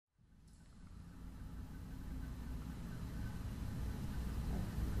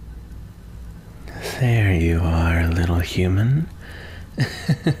There you are, little human.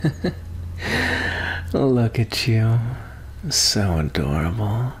 Look at you. So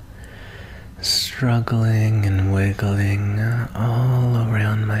adorable. Struggling and wiggling all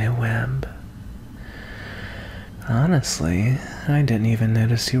around my web. Honestly, I didn't even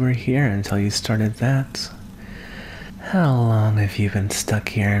notice you were here until you started that. How long have you been stuck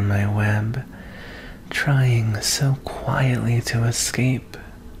here in my web, trying so quietly to escape?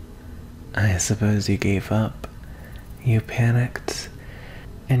 I suppose you gave up, you panicked,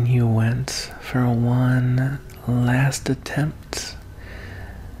 and you went for one last attempt.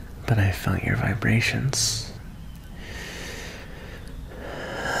 But I felt your vibrations.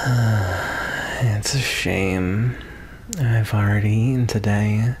 It's a shame. I've already eaten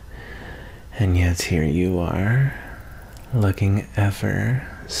today, and yet here you are, looking ever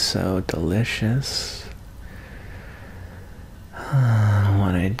so delicious.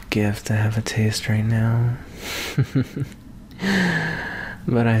 What I'd give to have a taste right now.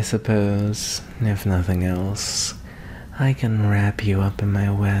 But I suppose, if nothing else, I can wrap you up in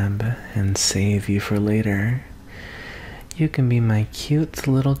my web and save you for later. You can be my cute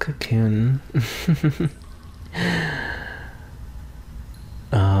little cocoon.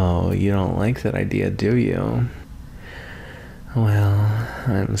 Oh, you don't like that idea, do you? Well,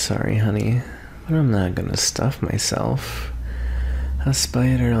 I'm sorry, honey, but I'm not gonna stuff myself. A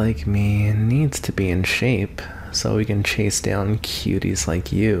spider like me needs to be in shape so we can chase down cuties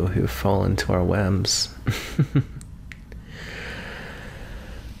like you who fall into our webs.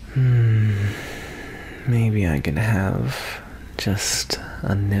 Maybe I could have just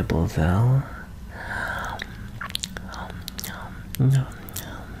a nibble, though.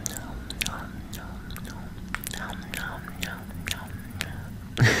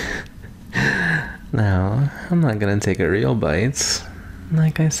 Now, I'm not gonna take a real bite.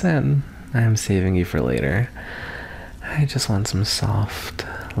 Like I said, I'm saving you for later. I just want some soft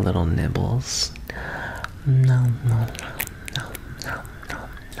little nibbles. No, no, no, no, no,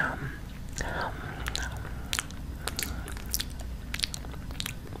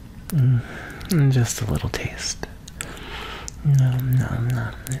 no. Just a little taste. No, no,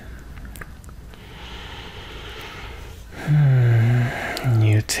 no.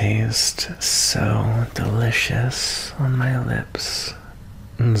 You taste so delicious on my lips.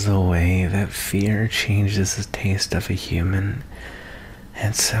 The way that fear changes the taste of a human,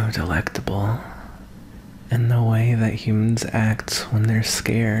 it's so delectable. And the way that humans act when they're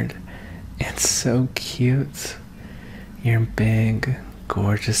scared, it's so cute. Your big,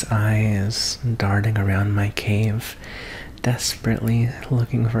 gorgeous eyes darting around my cave, desperately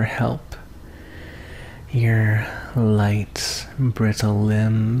looking for help. Your light, brittle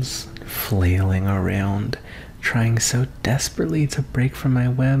limbs flailing around, trying so desperately to break from my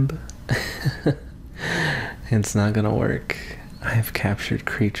web. It's not gonna work. I've captured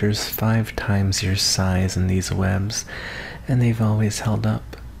creatures 5 times your size in these webs, and they've always held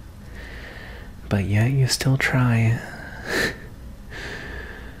up. But yet you still try.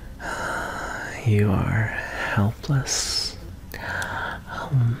 You are helpless.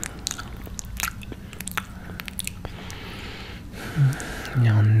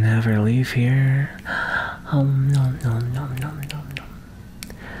 You'll never leave here. Oh, no, no, no, no, no, no.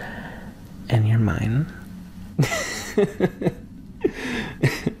 And you're mine.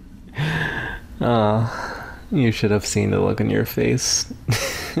 Oh, you should have seen the look on your face.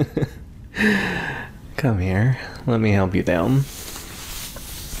 Come here, let me help you down.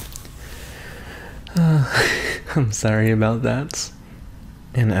 I'm sorry about that.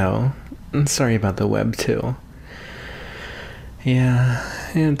 And oh, I'm sorry about the web too. Yeah,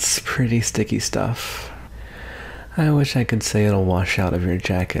 it's pretty sticky stuff. I wish I could say it'll wash out of your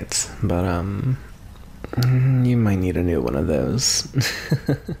jacket, but you might need a new one of those.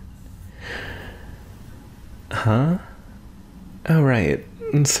 Huh? Oh right,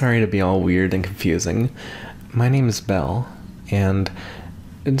 sorry to be all weird and confusing. My name's Belle, and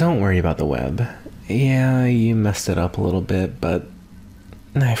don't worry about the web. Yeah, you messed it up a little bit, but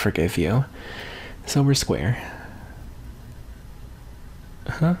I forgive you. So we're square.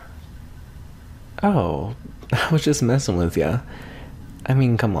 Huh? Oh, I was just messing with ya. I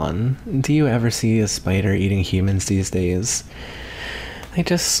mean, come on. Do you ever see a spider eating humans these days? They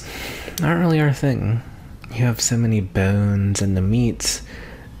just aren't really our thing. You have so many bones and the meat.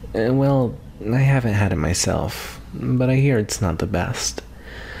 Well, I haven't had it myself, but I hear it's not the best.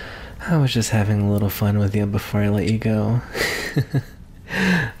 I was just having a little fun with you before I let you go.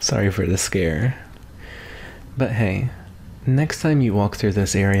 Sorry for the scare. But hey, next time you walk through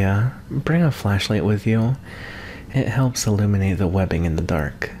this area, bring a flashlight with you. It helps illuminate the webbing in the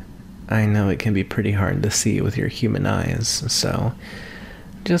dark. I know it can be pretty hard to see with your human eyes, so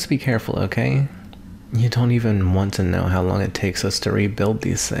just be careful, okay? You don't even want to know how long it takes us to rebuild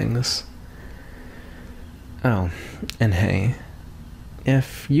these things. Oh, and hey,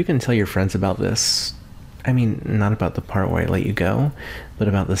 if you can tell your friends about this, I mean, not about the part where I let you go, but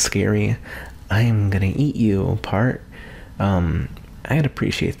about the scary, I'm gonna eat you part, I'd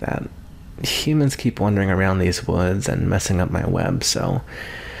appreciate that. Humans keep wandering around these woods and messing up my web, so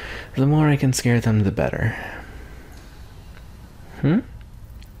the more I can scare them, the better.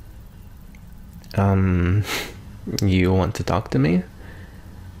 You want to talk to me?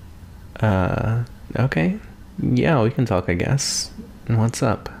 Okay. Yeah, we can talk, I guess. What's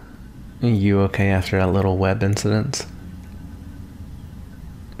up? You okay after that little web incident?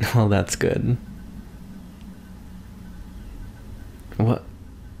 Well, that's good.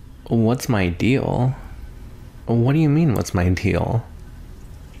 What's my deal? What do you mean, what's my deal?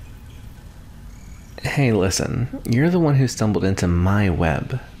 Hey, listen, you're the one who stumbled into my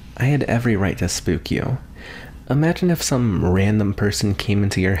web. I had every right to spook you. Imagine if some random person came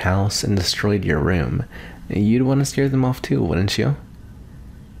into your house and destroyed your room. You'd want to scare them off too, wouldn't you?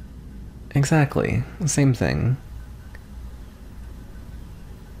 Exactly, same thing.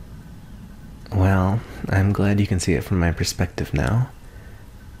 Well, I'm glad you can see it from my perspective now.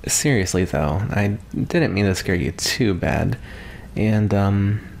 Seriously though, I didn't mean to scare you too bad, and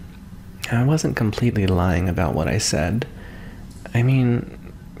I wasn't completely lying about what I said. I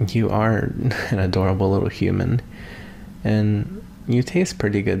mean, you are an adorable little human, and you taste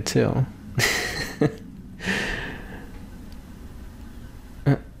pretty good too.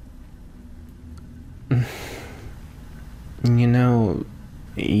 You know,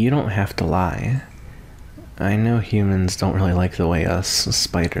 you don't have to lie. I know humans don't really like the way us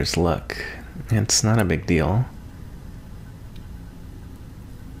spiders look. It's not a big deal.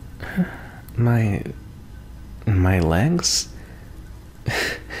 My legs?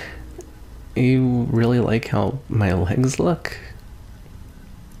 You really like how my legs look?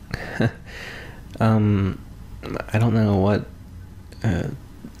 I don't know what...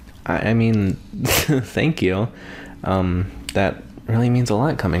 I mean, thank you. That really means a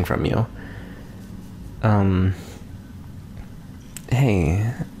lot coming from you.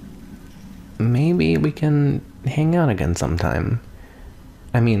 Hey, maybe we can hang out again sometime.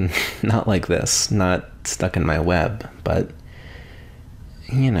 I mean, not like this, not stuck in my web, but,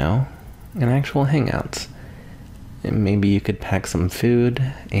 you know, an actual hangout. And maybe you could pack some food,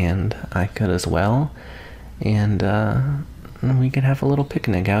 and I could as well, and we could have a little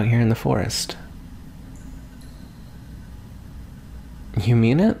picnic out here in the forest. You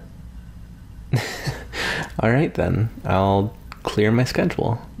mean it? Alright then, I'll clear my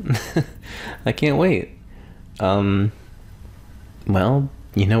schedule. I can't wait. Well,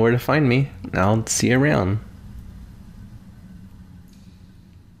 you know where to find me. I'll see you around.